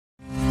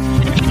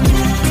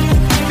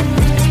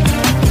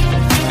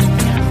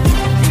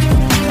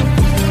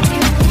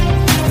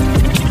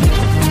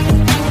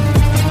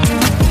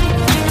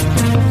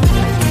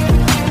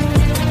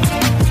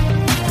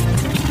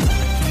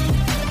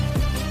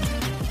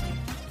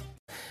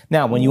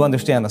Now, when you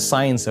understand the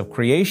science of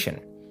creation,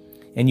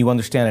 and you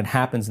understand it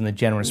happens in the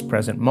generous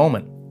present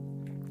moment,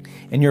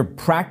 and you're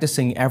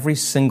practicing every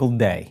single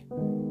day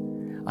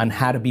on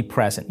how to be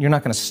present, you're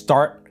not going to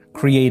start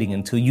creating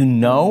until you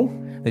know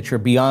that you're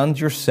beyond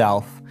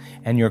yourself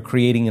and you're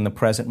creating in the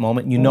present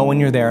moment. You know when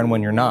you're there and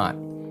when you're not.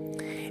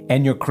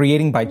 And you're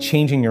creating by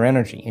changing your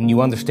energy. And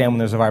you understand when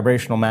there's a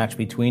vibrational match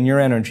between your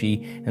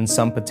energy and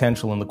some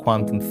potential in the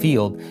quantum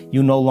field,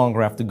 you no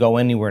longer have to go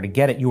anywhere to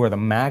get it. You are the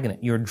magnet.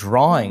 You're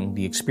drawing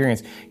the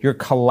experience. You're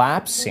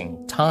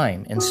collapsing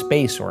time and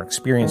space, or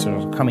experiences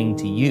are coming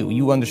to you.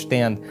 You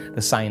understand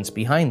the science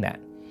behind that.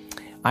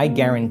 I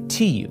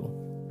guarantee you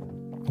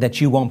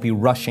that you won't be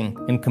rushing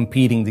and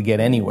competing to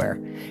get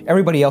anywhere.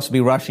 Everybody else will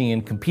be rushing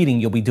and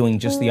competing. You'll be doing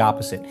just the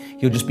opposite.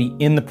 You'll just be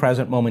in the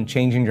present moment,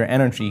 changing your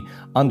energy,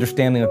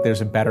 understanding that there's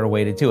a better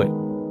way to do it.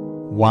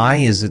 Why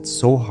is it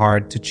so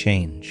hard to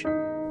change?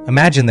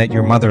 Imagine that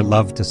your mother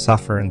loved to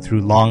suffer, and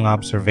through long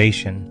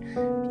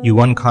observation,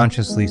 you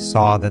unconsciously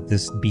saw that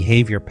this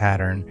behavior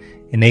pattern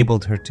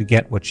enabled her to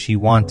get what she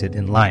wanted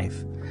in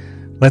life.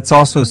 Let's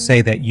also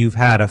say that you've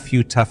had a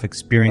few tough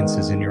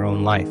experiences in your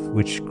own life,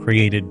 which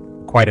created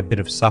quite a bit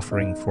of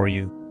suffering for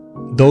you.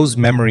 Those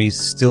memories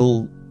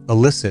still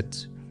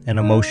elicit an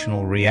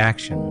emotional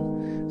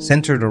reaction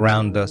centered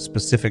around a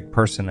specific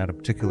person at a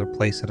particular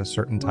place at a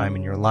certain time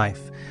in your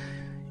life.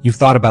 You've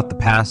thought about the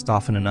past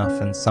often enough,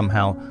 and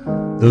somehow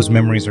those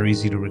memories are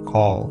easy to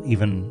recall,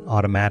 even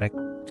automatic.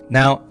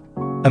 Now,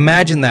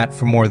 imagine that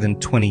for more than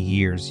 20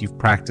 years you've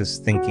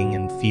practiced thinking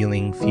and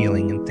feeling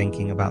and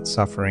thinking about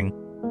suffering.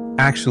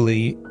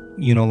 Actually,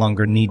 you no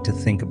longer need to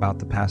think about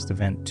the past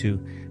event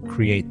to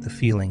create the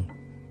feeling.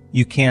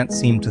 You can't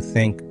seem to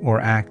think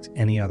or act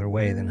any other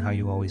way than how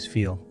you always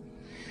feel.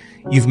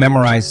 You've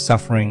memorized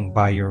suffering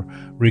by your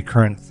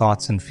recurrent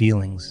thoughts and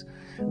feelings,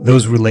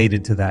 those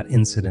related to that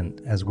incident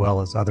as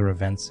well as other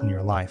events in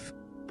your life.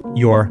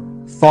 Your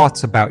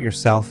thoughts about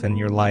yourself and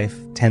your life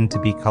tend to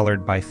be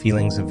colored by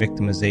feelings of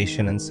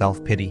victimization and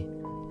self-pity.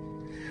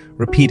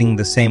 Repeating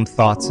the same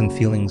thoughts and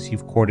feelings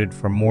you've courted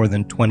for more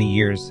than 20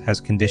 years has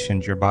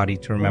conditioned your body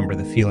to remember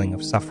the feeling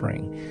of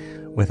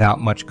suffering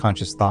without much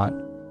conscious thought.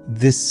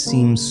 This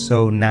seems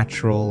so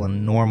natural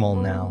and normal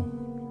now.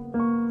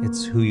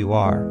 It's who you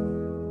are.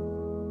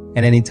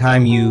 And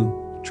anytime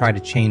you try to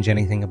change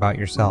anything about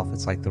yourself,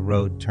 it's like the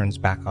road turns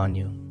back on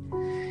you.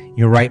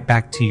 You're right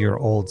back to your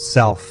old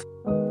self.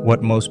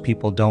 What most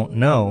people don't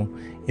know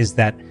is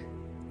that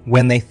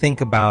when they think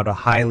about a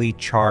highly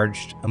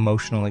charged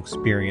emotional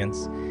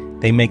experience,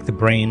 they make the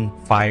brain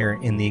fire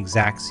in the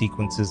exact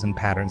sequences and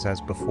patterns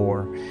as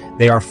before.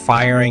 They are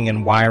firing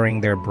and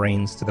wiring their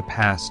brains to the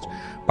past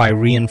by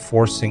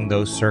reinforcing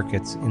those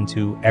circuits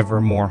into ever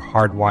more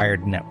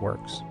hardwired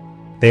networks.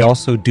 They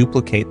also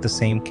duplicate the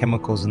same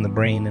chemicals in the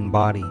brain and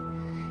body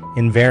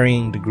in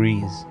varying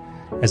degrees,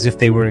 as if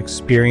they were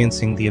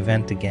experiencing the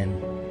event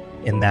again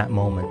in that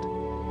moment.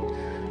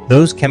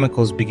 Those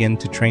chemicals begin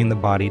to train the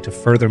body to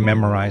further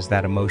memorize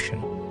that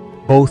emotion.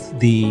 Both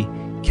the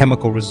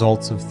chemical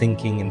results of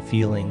thinking and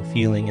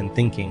feeling and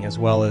thinking, as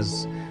well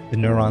as the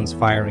neurons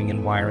firing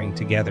and wiring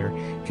together,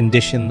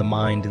 condition the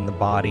mind and the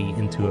body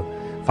into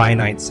a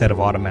finite set of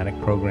automatic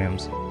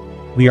programs.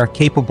 We are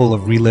capable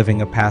of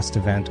reliving a past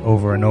event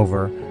over and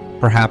over,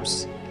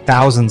 perhaps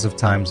thousands of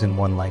times in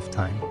one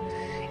lifetime.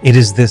 It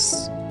is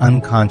this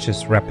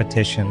unconscious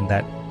repetition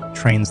that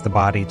trains the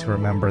body to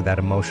remember that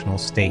emotional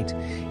state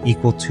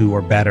equal to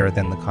or better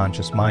than the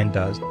conscious mind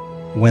does.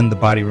 When the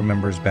body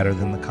remembers better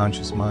than the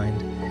conscious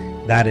mind,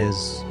 that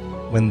is,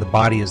 when the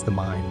body is the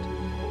mind.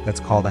 That's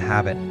called a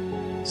habit.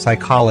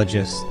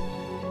 Psychologists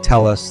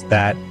tell us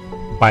that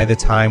by the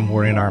time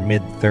we're in our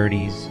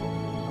mid-30s,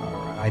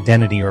 our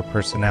identity or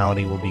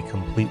personality will be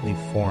completely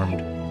formed.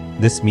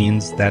 This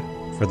means that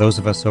for those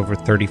of us over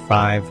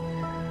 35,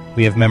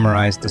 we have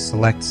memorized a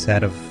select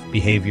set of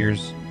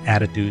behaviors,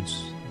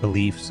 attitudes,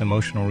 beliefs,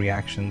 emotional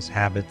reactions,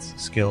 habits,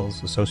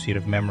 skills,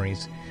 associative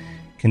memories,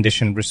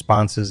 conditioned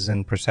responses,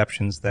 and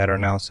perceptions that are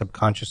now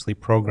subconsciously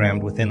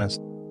programmed within us.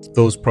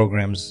 Those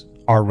programs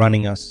are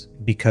running us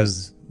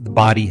because the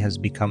body has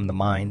become the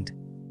mind.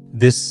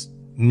 This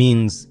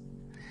means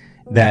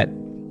that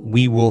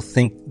we will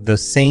think the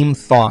same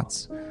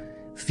thoughts,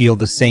 feel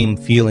the same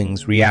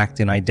feelings, react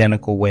in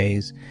identical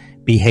ways,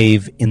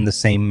 behave in the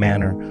same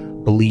manner,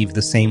 believe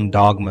the same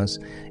dogmas,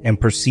 and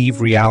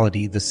perceive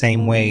reality the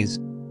same ways.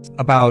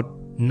 About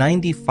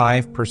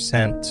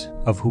 95%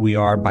 of who we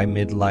are by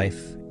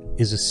midlife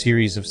is a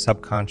series of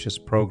subconscious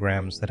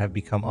programs that have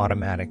become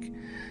automatic.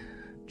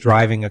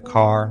 Driving a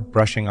car,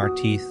 brushing our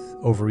teeth,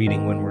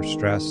 overeating when we're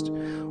stressed,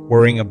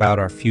 worrying about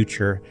our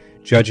future,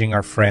 judging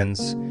our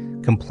friends,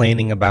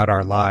 complaining about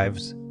our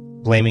lives,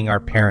 blaming our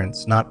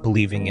parents, not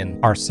believing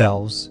in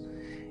ourselves,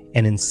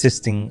 and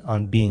insisting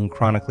on being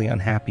chronically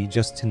unhappy,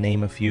 just to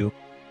name a few.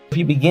 If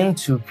you begin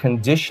to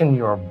condition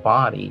your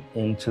body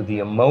into the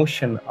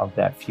emotion of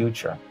that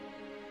future,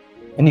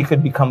 and you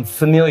could become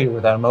familiar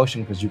with that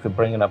emotion because you could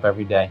bring it up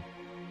every day,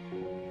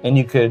 and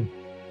you could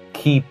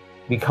keep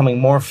becoming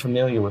more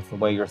familiar with the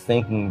way you're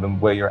thinking, the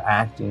way you're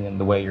acting, and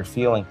the way you're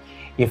feeling.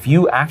 If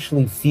you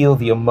actually feel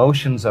the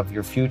emotions of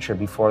your future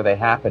before they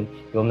happen,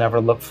 you'll never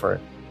look for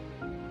it.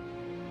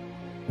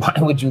 Why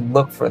would you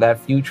look for that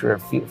future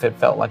if it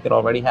felt like it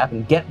already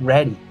happened? Get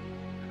ready.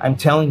 I'm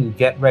telling you,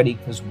 get ready,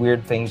 because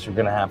weird things are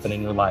going to happen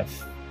in your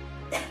life.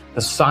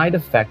 The side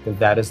effect of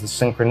that is the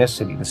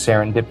synchronicity, the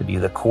serendipity,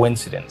 the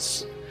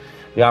coincidence,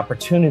 the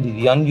opportunity,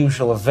 the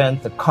unusual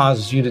event that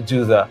causes you to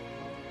do the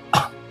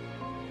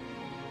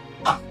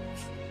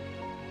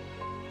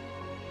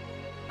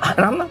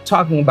and I'm not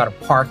talking about a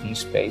parking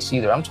space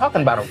either. I'm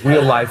talking about a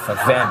real life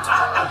event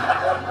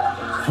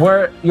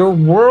where your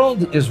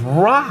world is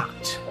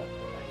rocked.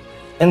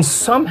 And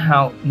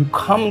somehow you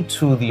come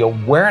to the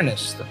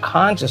awareness, the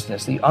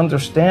consciousness, the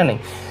understanding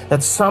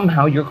that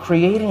somehow you're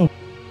creating.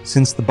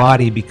 Since the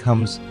body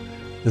becomes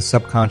the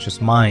subconscious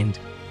mind,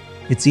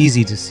 it's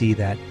easy to see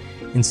that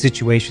in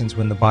situations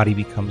when the body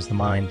becomes the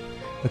mind,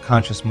 the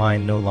conscious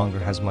mind no longer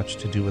has much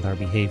to do with our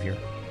behavior.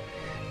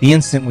 The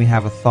instant we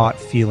have a thought,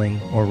 feeling,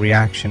 or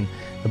reaction,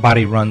 the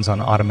body runs on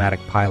automatic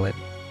pilot.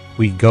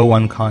 We go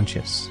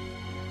unconscious.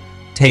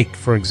 Take,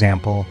 for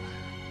example,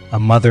 a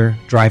mother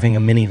driving a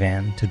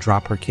minivan to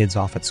drop her kids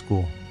off at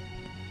school.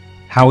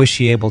 How is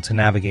she able to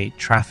navigate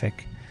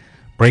traffic,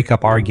 break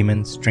up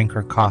arguments, drink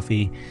her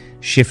coffee,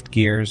 shift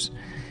gears,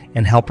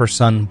 and help her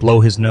son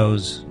blow his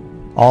nose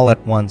all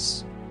at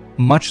once?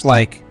 Much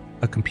like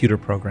a computer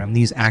program,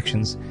 these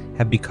actions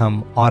have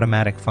become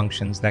automatic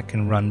functions that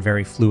can run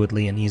very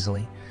fluidly and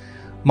easily.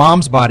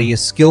 Mom's body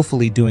is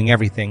skillfully doing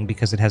everything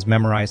because it has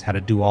memorized how to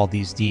do all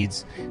these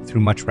deeds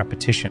through much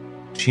repetition.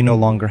 She no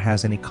longer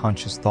has any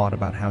conscious thought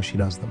about how she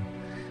does them.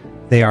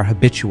 They are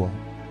habitual.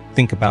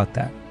 Think about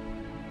that.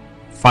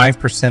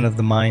 5% of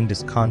the mind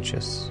is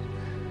conscious,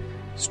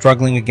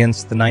 struggling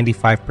against the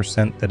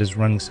 95% that is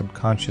running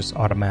subconscious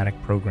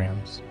automatic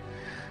programs.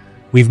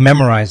 We've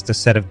memorized a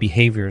set of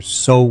behaviors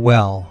so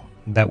well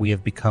that we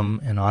have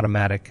become an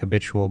automatic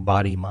habitual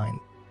body mind.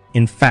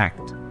 In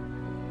fact,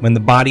 when the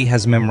body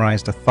has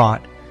memorized a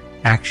thought,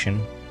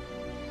 action,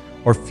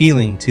 or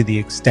feeling to the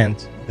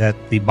extent that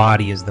the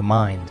body is the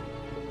mind,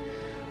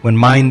 when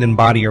mind and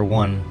body are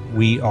one,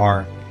 we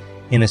are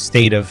in a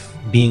state of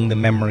being the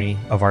memory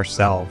of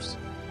ourselves.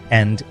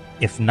 And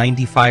if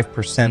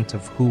 95%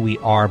 of who we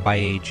are by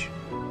age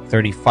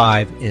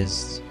 35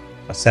 is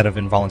a set of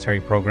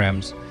involuntary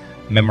programs,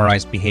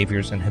 memorized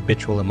behaviors, and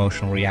habitual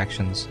emotional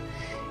reactions,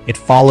 it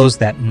follows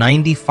that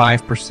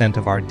 95%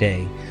 of our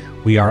day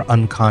we are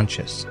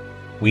unconscious.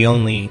 We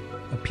only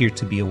appear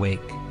to be awake.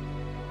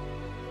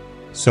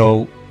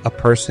 So a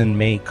person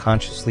may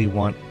consciously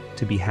want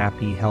to be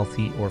happy,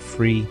 healthy, or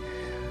free,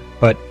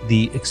 but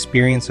the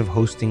experience of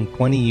hosting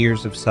 20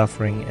 years of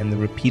suffering and the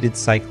repeated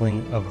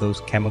cycling of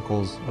those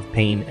chemicals of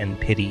pain and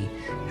pity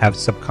have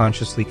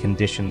subconsciously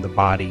conditioned the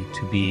body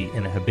to be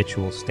in a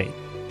habitual state.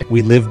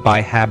 We live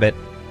by habit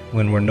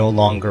when we're no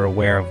longer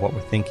aware of what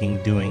we're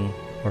thinking, doing,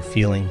 or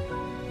feeling.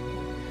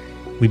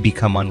 We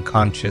become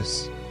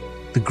unconscious.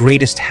 The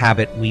greatest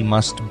habit we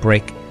must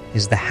break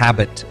is the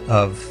habit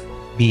of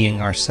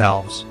being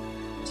ourselves.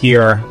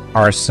 Here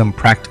are some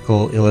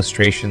practical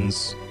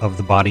illustrations of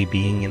the body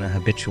being in a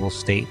habitual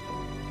state.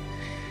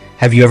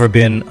 Have you ever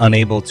been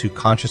unable to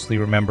consciously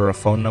remember a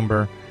phone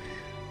number?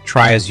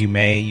 Try as you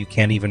may, you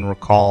can't even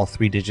recall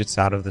 3 digits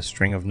out of the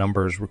string of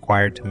numbers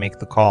required to make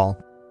the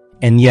call.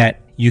 And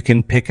yet, you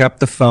can pick up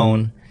the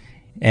phone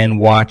and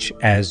watch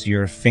as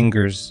your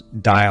fingers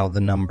dial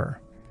the number.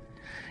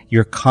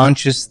 Your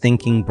conscious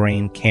thinking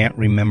brain can't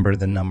remember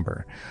the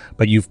number,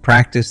 but you've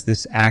practiced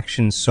this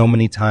action so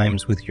many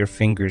times with your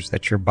fingers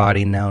that your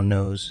body now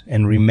knows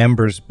and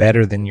remembers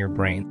better than your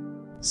brain.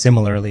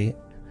 Similarly,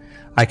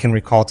 I can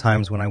recall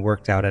times when I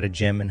worked out at a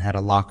gym and had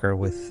a locker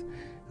with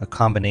a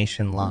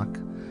combination lock.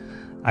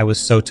 I was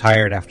so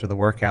tired after the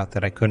workout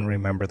that I couldn't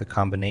remember the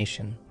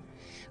combination.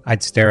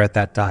 I'd stare at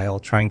that dial,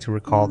 trying to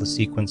recall the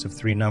sequence of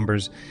 3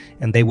 numbers,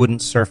 and they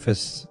wouldn't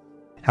surface.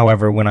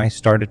 However, when I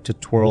started to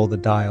twirl the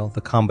dial,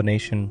 the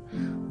combination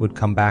would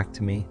come back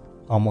to me,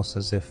 almost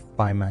as if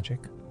by magic.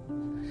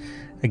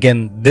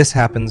 Again, this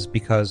happens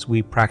because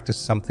we practice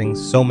something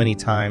so many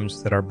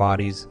times that our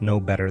bodies know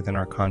better than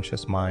our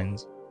conscious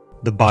minds.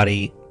 The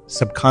body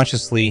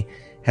subconsciously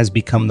has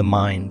become the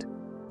mind.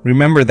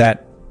 Remember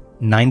that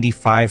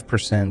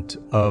 95%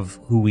 of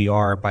who we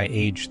are by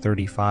age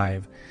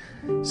 35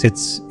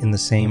 sits in the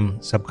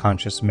same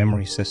subconscious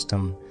memory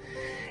system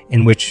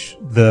in which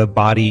the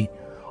body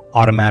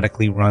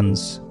automatically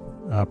runs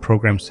a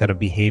programmed set of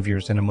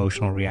behaviors and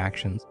emotional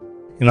reactions.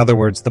 In other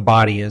words, the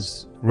body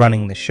is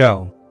running the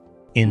show.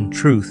 In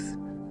truth,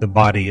 the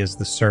body is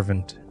the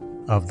servant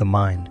of the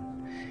mind.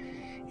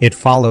 It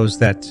follows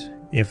that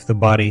if the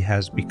body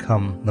has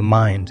become the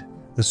mind,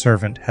 the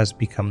servant has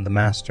become the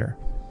master.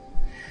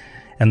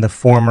 And the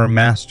former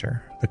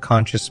master, the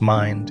conscious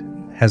mind,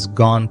 has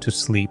gone to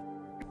sleep.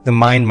 The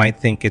mind might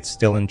think it's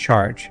still in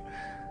charge,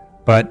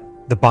 but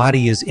the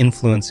body is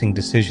influencing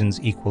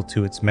decisions equal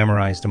to its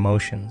memorized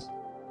emotions.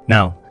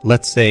 Now,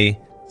 let's say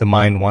the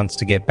mind wants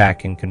to get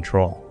back in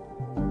control.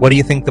 What do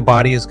you think the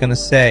body is going to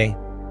say?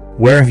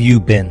 Where have you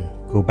been?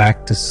 Go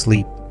back to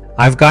sleep.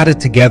 I've got it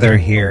together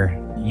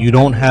here. You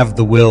don't have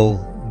the will,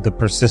 the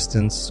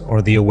persistence,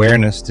 or the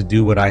awareness to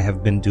do what I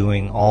have been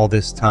doing all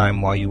this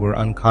time while you were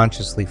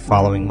unconsciously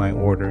following my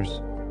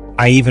orders.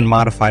 I even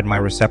modified my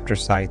receptor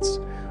sites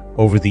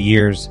over the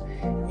years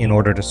in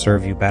order to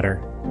serve you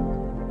better.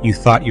 You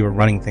thought you were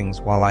running things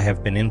while I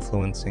have been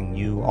influencing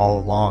you all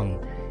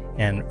along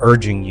and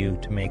urging you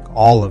to make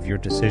all of your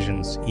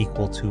decisions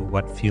equal to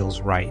what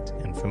feels right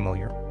and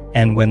familiar.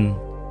 And when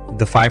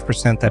the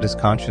 5% that is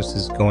conscious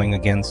is going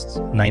against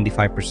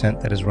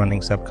 95% that is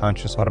running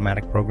subconscious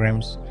automatic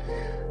programs,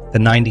 the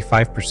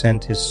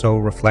 95% is so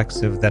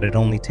reflexive that it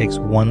only takes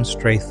one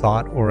stray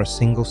thought or a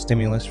single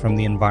stimulus from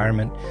the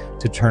environment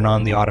to turn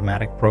on the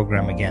automatic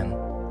program again.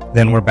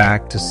 Then we're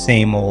back to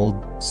same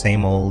old,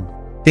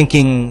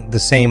 thinking the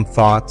same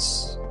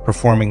thoughts,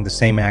 performing the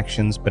same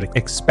actions, but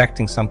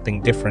expecting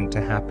something different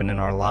to happen in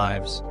our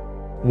lives.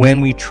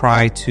 When we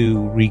try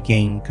to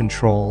regain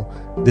control,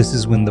 this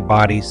is when the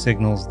body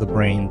signals the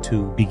brain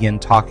to begin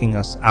talking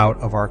us out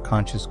of our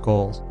conscious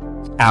goals.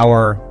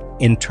 Our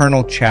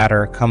internal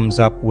chatter comes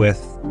up with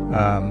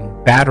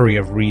a battery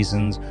of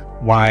reasons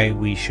why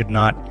we should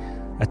not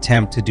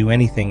attempt to do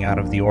anything out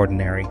of the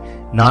ordinary,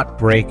 not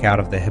break out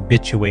of the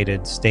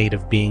habituated state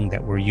of being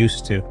that we're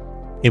used to.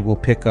 It will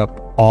pick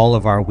up all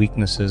of our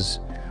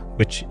weaknesses,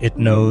 which it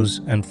knows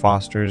and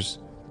fosters,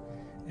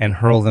 and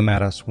hurl them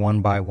at us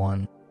one by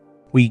one.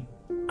 We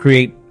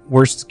create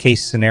worst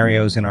case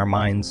scenarios in our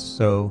minds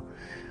so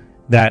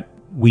that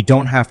we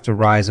don't have to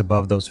rise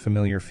above those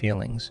familiar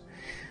feelings.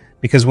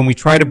 Because when we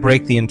try to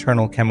break the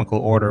internal chemical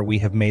order we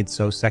have made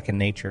so second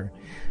nature,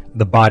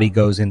 the body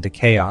goes into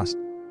chaos.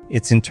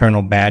 Its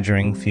internal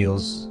badgering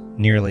feels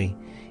nearly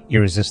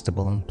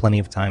irresistible, and plenty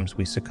of times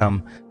we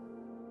succumb